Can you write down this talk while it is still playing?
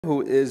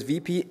who is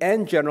VP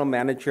and General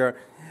Manager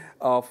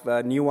of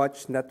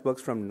Nuage Networks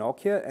from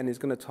Nokia, and he's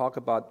going to talk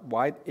about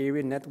wide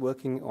area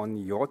networking on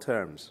your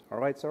terms. All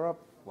right, Saurabh,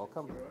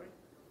 welcome.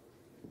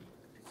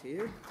 Good to see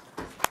you.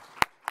 Do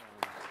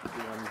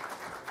you want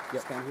to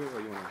stand here,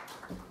 or you want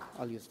to?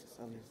 I'll use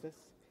this.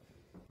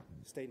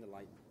 Stay in the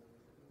light.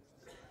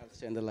 I'll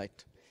stay in the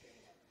light.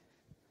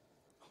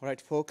 All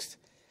right, folks,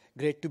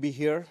 great to be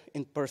here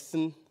in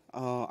person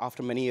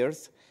after many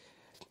years.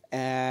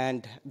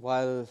 And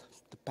while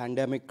the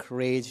pandemic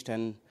raged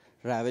and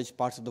ravaged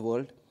parts of the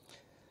world,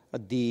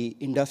 the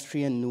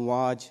industry and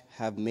Nuage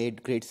have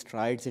made great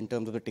strides in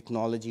terms of the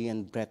technology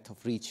and breadth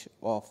of reach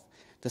of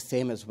the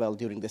same as well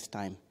during this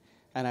time.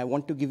 And I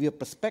want to give you a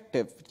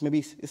perspective, which maybe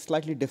is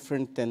slightly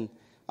different than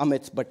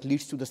Amit's, but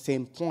leads to the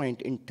same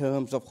point in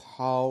terms of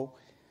how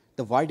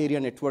the wide area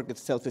network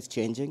itself is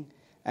changing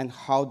and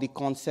how the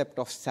concept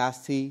of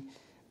SASE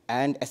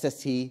and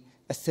SSE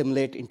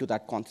assimilate into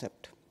that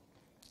concept.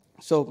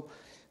 So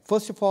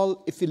first of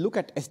all, if we look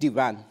at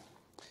SD-WAN,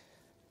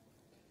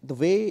 the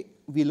way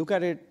we look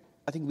at it,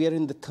 I think we are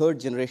in the third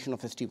generation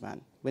of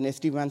SD-WAN. When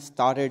SD-WAN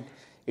started,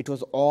 it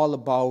was all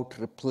about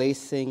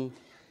replacing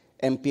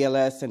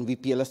MPLS and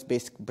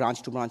VPLS-based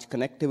branch-to-branch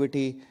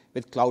connectivity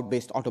with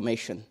cloud-based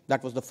automation.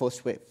 That was the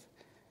first wave.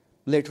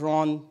 Later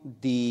on,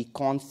 the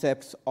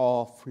concepts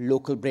of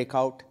local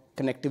breakout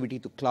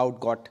connectivity to cloud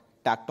got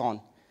tacked on.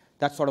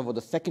 That sort of was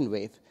the second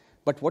wave.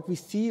 But what we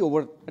see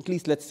over, at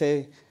least let's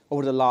say,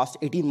 over the last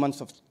 18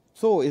 months or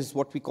so is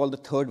what we call the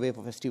third wave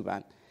of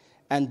SD-WAN.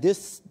 And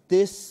this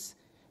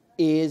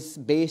is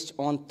based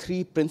on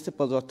three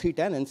principles or three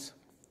tenets.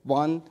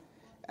 One,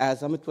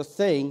 as Amit was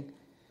saying,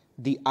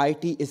 the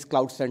IT is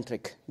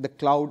cloud-centric. The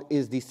cloud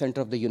is the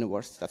center of the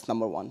universe. That's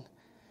number one.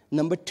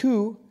 Number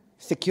two,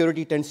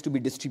 security tends to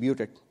be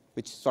distributed,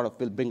 which sort of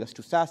will bring us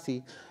to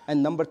SASE.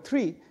 And number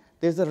three,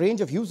 there's a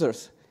range of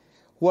users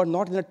who are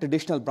not in a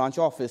traditional branch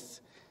office,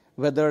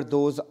 whether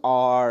those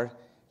are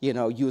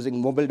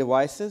using mobile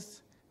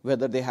devices,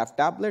 whether they have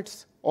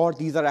tablets, or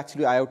these are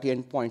actually IoT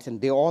endpoints,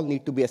 and they all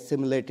need to be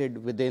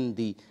assimilated within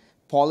the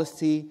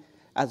policy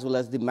as well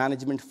as the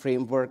management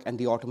framework and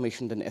the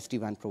automation that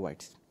SD-WAN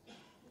provides.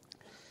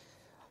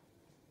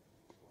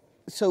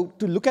 So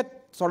to look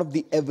at sort of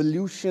the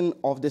evolution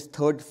of this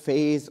third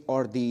phase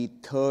or the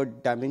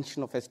third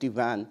dimension of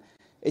SD-WAN,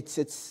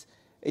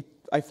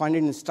 I find it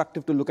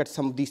instructive to look at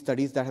some of these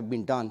studies that have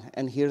been done,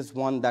 and here's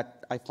one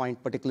that I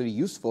find particularly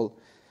useful.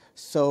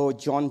 So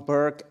John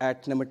Burke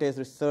at Nemetes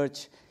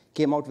Research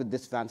came out with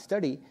this WAN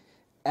study,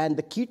 and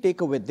the key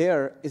takeaway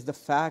there is the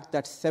fact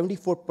that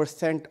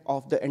 74%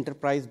 of the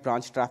enterprise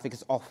branch traffic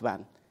is off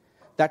WAN.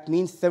 That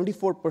means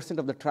 74%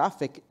 of the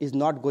traffic is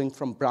not going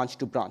from branch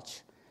to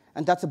branch,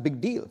 and that's a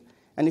big deal.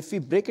 And if we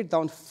break it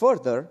down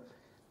further,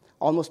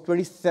 almost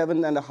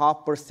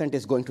 27.5%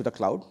 is going to the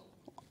cloud.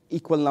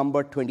 Equal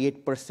number,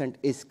 28%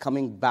 is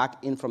coming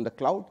back in from the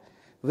cloud,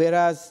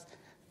 whereas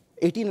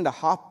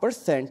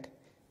 18.5%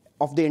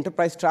 of the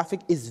enterprise traffic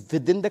is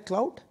within the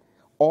cloud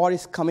or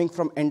is coming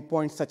from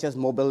endpoints such as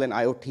mobile and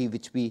IoT,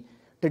 which we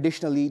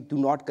traditionally do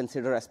not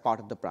consider as part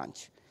of the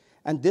branch.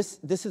 And this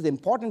is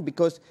important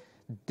because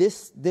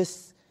this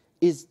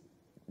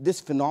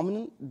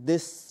phenomenon,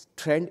 this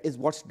trend is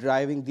what's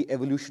driving the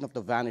evolution of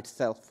the WAN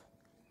itself.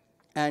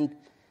 And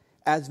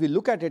as we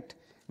look at it,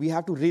 we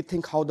have to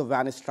rethink how the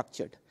WAN is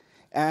structured.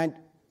 And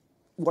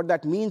what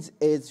that means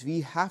is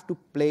we have to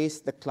place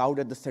the cloud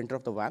at the center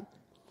of the WAN.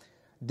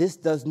 This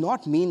does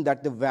not mean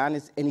that the WAN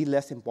is any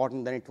less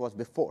important than it was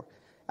before.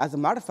 As a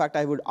matter of fact,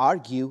 I would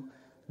argue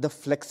the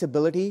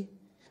flexibility,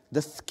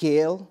 the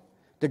scale,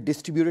 the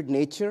distributed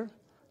nature,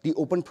 the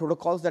open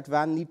protocols that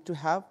WAN need to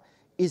have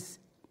is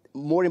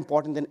more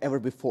important than ever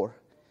before.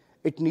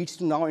 It needs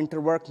to now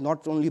interwork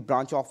not only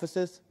branch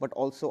offices, but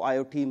also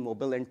IoT,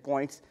 mobile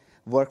endpoints,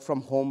 work from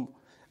home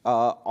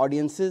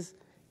audiences,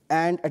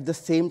 and at the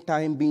same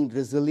time being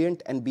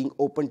resilient and being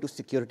open to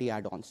security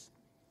add-ons.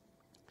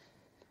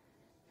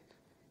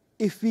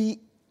 If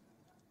we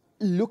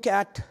look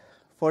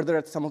further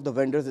at some of the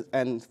vendors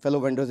and fellow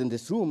vendors in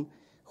this room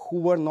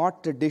who were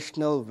not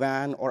traditional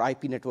WAN or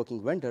IP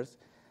networking vendors,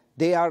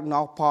 they are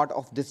now part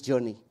of this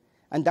journey.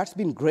 And that's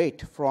been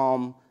great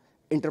from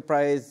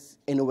enterprise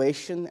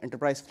innovation,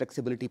 enterprise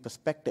flexibility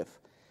perspective.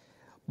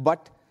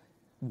 But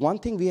one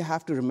thing we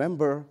have to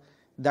remember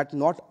that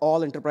not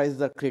all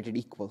enterprises are created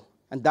equal.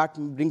 And that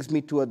brings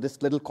me to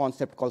this little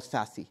concept called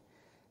SASE.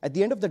 At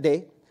the end of the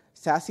day,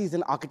 SASE is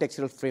an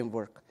architectural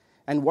framework.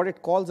 And what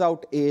it calls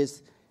out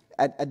is,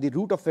 at the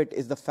root of it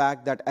is the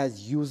fact that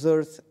as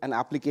users and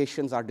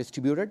applications are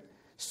distributed,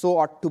 so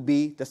ought to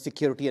be the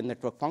security and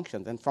network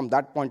functions. And from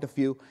that point of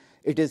view,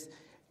 it is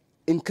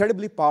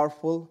incredibly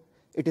powerful.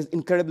 It is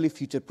incredibly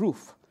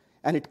future-proof.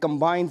 And it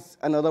combines,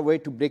 another way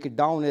to break it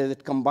down is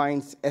it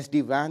combines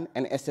SD-WAN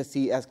and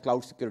SSE as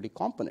cloud security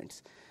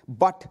components.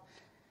 But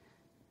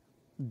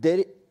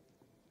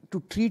to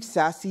treat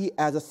SASE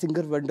as a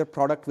single vendor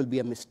product will be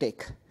a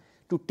mistake.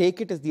 To take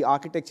it as the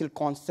architectural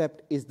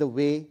concept is the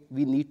way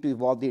we need to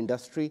evolve the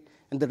industry.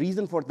 And the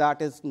reason for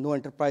that is no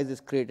enterprise is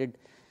created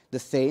the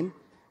same.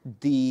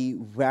 the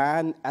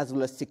WAN as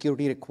well as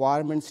security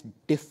requirements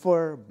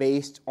differ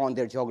based on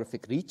their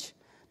geographic reach,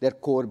 their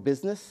core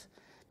business,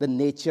 the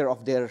nature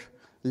of their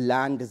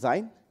LAN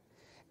design.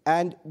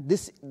 And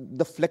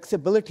the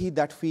flexibility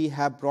that we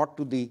have brought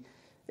to the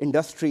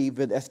industry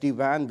with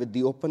SD-WAN, with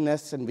the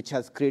openness, and which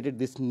has created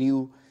this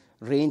new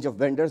range of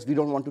vendors, we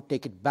don't want to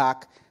take it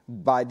back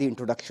by the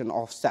introduction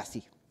of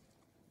SASE.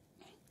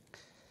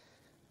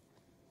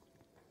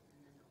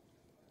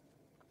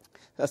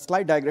 A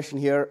slight digression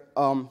here.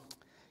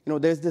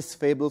 There's this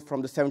fable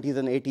from the 70s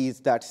and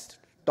 80s that's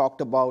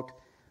talked about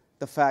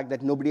the fact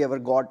that nobody ever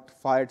got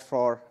fired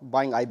for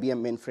buying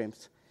IBM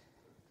mainframes.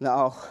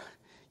 Now,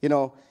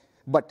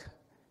 but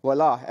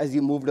voila, as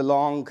you moved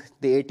along,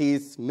 the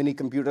 80s, mini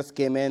computers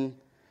came in,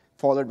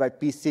 followed by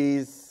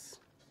PCs,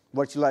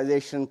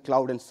 virtualization,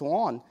 cloud, and so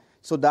on.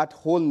 So that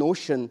whole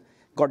notion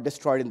got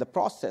destroyed in the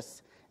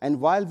process. And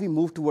while we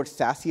move towards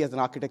SASE as an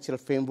architectural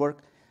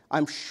framework,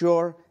 I'm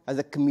sure as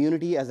a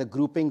community, as a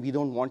grouping, we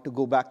don't want to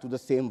go back to the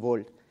same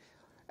world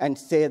and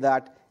say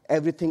that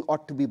everything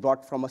ought to be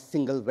brought from a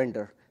single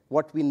vendor.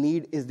 What we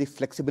need is the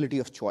flexibility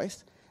of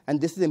choice. And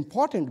this is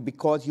important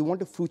because you want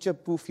to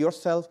future-proof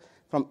yourself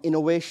from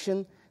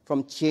innovation,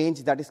 from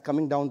change that is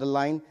coming down the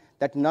line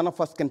that none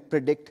of us can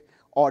predict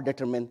or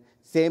determine.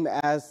 Same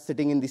as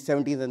sitting in the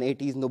 70s and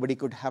 80s, nobody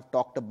could have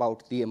talked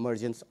about the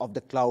emergence of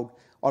the cloud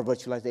or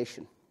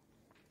virtualization.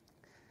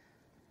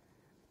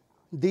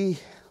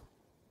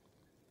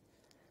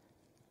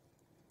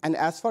 And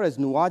as far as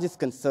Nuage is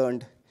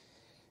concerned,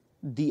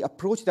 the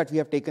approach that we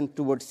have taken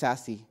towards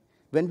SASE,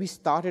 when we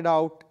started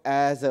out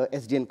as a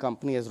SDN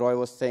company, as Roy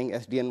was saying,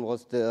 SDN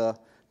was the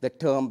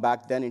term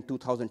back then in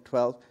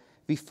 2012,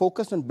 we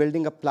focused on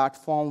building a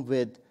platform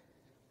with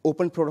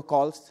open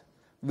protocols,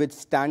 with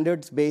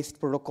standards-based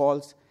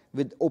protocols,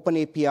 with open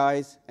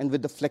APIs, and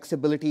with the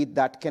flexibility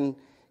that can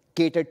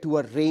cater to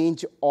a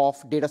range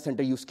of data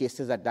center use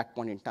cases at that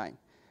point in time.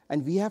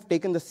 And we have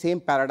taken the same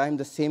paradigm,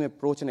 the same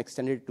approach, and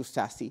extended it to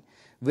SASE,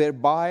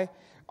 whereby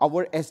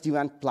our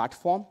SD-WAN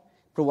platform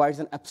provides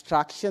an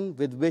abstraction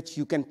with which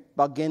you can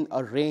plug in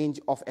a range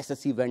of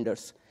SSE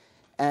vendors.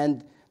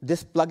 And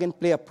this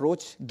plug-and-play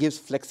approach gives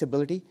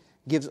flexibility,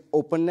 gives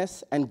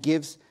openness, and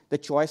gives the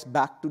choice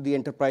back to the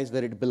enterprise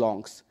where it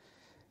belongs.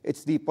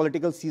 It's the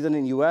political season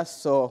in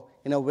US, so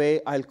in a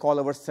way, I'll call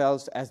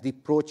ourselves as the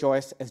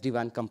pro-choice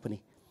SD-WAN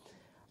company.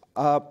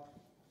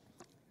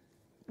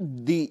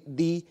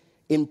 The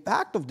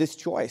impact of this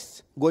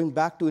choice, going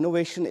back to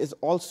innovation, is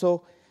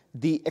also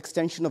the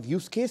extension of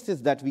use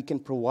cases that we can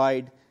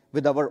provide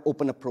with our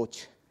open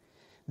approach.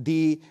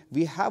 We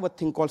have a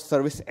thing called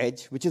Service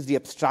Edge, which is the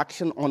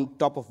abstraction on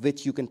top of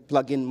which you can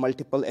plug in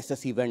multiple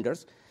SSE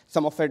vendors.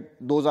 Some of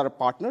those are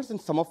partners,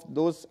 and some of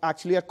those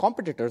actually are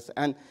competitors.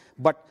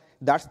 But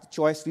that's the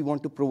choice we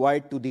want to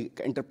provide to the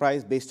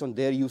enterprise based on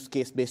their use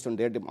case, based on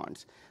their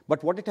demands.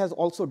 But what it has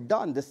also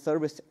done, this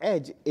Service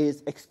Edge,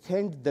 is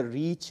extend the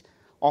reach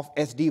of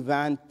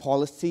SD-WAN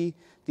policy,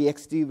 the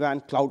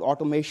SD-WAN cloud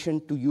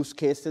automation to use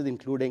cases,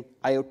 including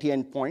IoT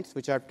endpoints,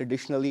 which have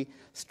traditionally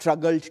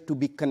struggled to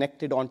be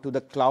connected onto the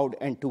cloud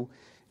and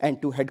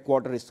to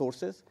headquarter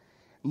resources.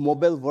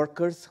 Mobile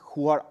workers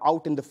who are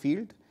out in the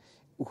field,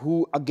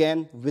 who,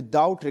 again,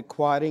 without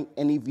requiring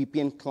any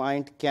VPN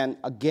client, can,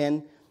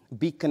 again,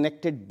 be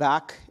connected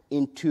back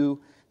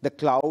into the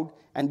cloud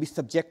and be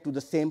subject to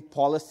the same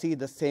policy,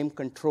 the same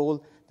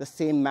control, the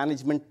same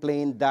management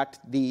plane that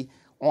the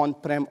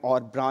on-prem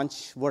or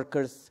branch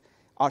workers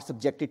are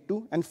subjected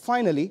to. And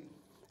finally,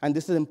 and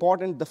this is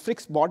important, the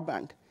fixed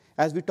broadband.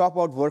 As we talk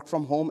about work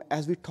from home,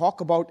 as we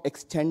talk about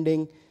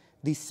extending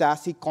the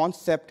SASE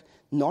concept,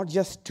 not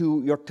just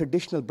to your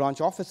traditional branch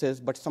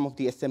offices, but some of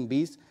the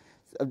SMBs,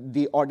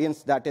 the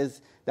audience that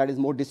is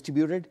more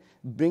distributed,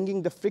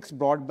 bringing the fixed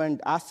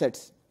broadband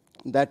assets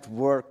that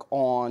work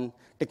on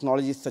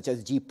technologies such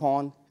as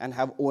GPON and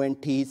have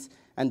ONTs,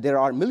 and there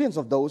are millions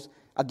of those,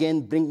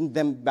 again, bringing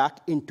them back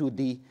into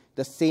the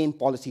same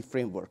policy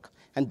framework.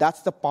 And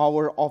that's the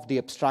power of the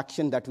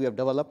abstraction that we have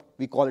developed.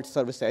 We call it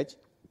Service Edge.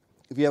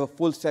 We have a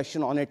full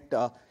session on it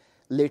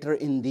later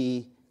in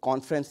the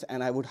conference,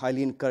 and I would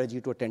highly encourage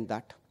you to attend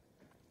that.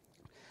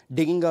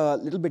 Digging a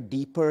little bit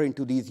deeper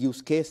into these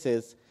use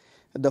cases,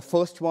 the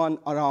first one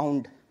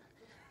around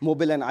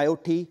mobile and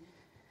IoT,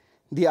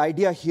 the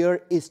idea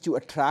here is to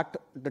attract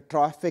the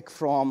traffic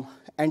from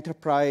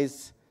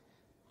enterprise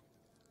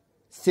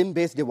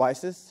SIM-based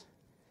devices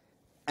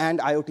and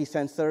IoT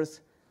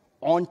sensors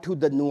onto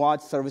the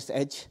Nuage Service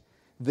Edge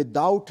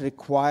without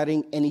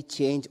requiring any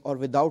change or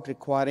without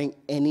requiring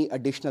any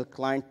additional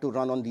client to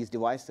run on these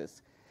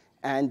devices.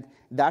 And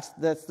that's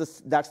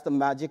the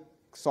magic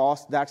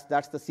sauce,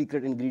 that's the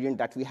secret ingredient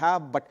that we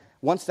have. But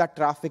once that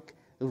traffic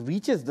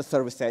reaches the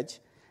Service Edge,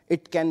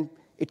 it can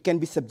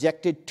be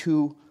subjected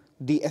to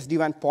the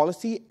SD-WAN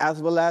policy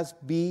as well as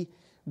be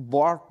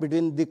brought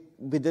within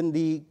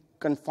the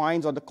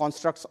confines or the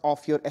constructs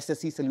of your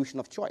SSE solution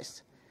of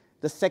choice.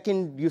 The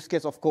second use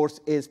case, of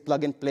course, is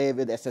plug and play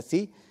with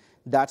SSE.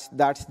 That's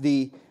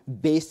the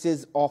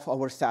basis of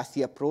our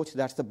SASE approach.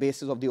 That's the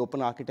basis of the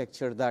open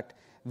architecture that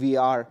we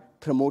are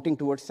promoting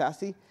towards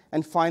SASE.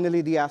 And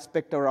finally, the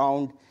aspect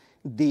around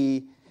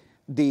the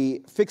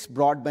fixed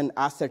broadband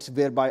assets,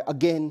 whereby,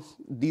 again,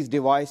 these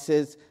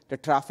devices, the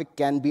traffic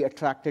can be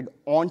attracted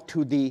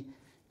onto the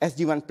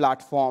SD-WAN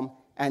platform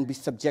and be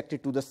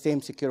subjected to the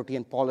same security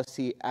and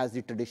policy as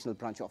the traditional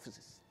branch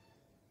offices.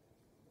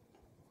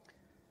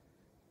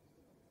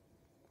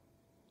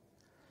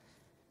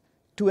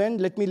 To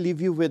end, let me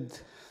leave you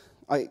with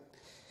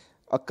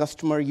a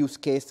customer use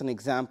case, an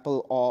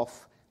example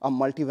of a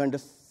multi-vendor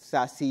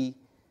SASE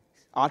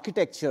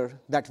architecture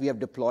that we have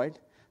deployed.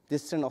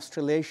 This is an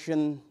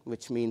Australasian,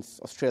 which means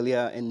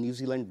Australia and New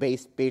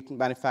Zealand-based paint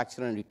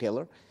manufacturer and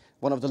retailer,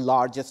 one of the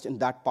largest in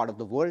that part of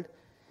the world.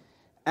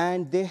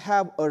 And they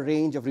have a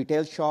range of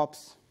retail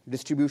shops,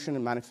 distribution,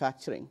 and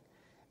manufacturing.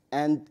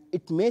 And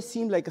it may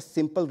seem like a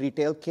simple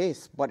retail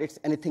case, but it's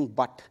anything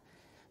but.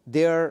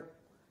 Their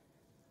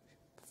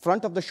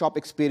front of the shop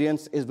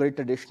experience is very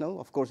traditional.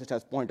 Of course, it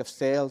has point of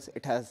sales.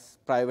 It has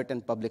private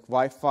and public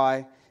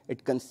Wi-Fi.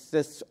 It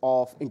consists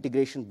of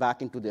integration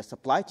back into their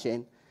supply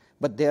chain.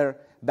 But their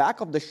back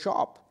of the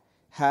shop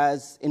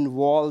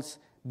involves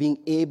being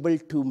able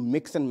to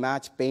mix and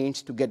match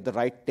paints to get the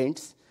right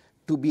tints,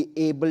 to be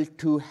able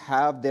to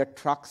have their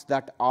trucks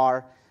that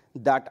are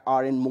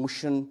in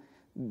motion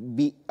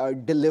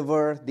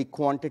deliver the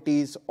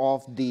quantities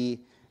of the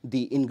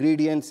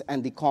ingredients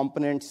and the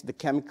components, the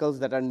chemicals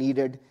that are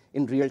needed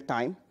in real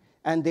time.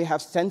 And they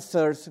have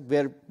sensors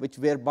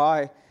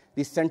whereby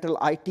the central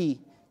IT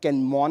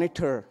can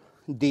monitor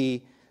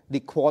the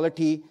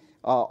quality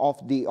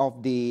of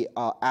the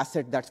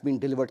asset that's been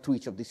delivered to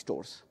each of the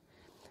stores.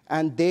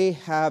 And they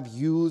have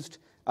used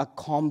a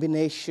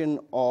combination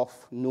of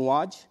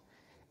Nuage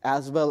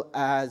as well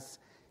as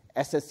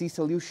SSE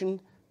solution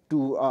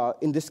to,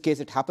 in this case,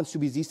 it happens to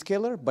be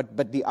Zscaler,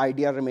 but the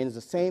idea remains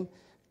the same,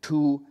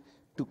 to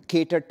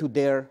cater to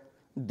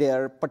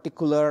their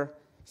particular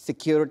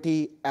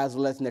security as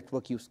well as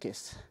network use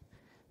case.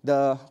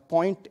 The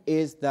point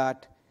is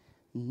that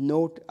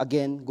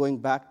again, going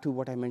back to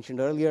what I mentioned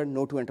earlier,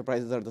 no two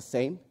enterprises are the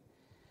same.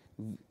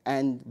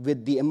 And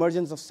with the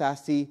emergence of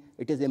SASE,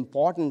 it is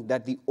important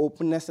that the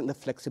openness and the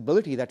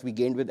flexibility that we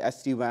gained with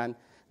SD-WAN,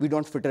 we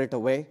don't fritter it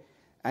away,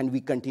 and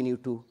we continue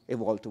to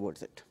evolve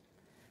towards it.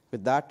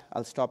 With that,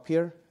 I'll stop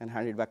here and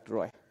hand it back to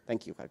Roy.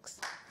 Thank you, folks.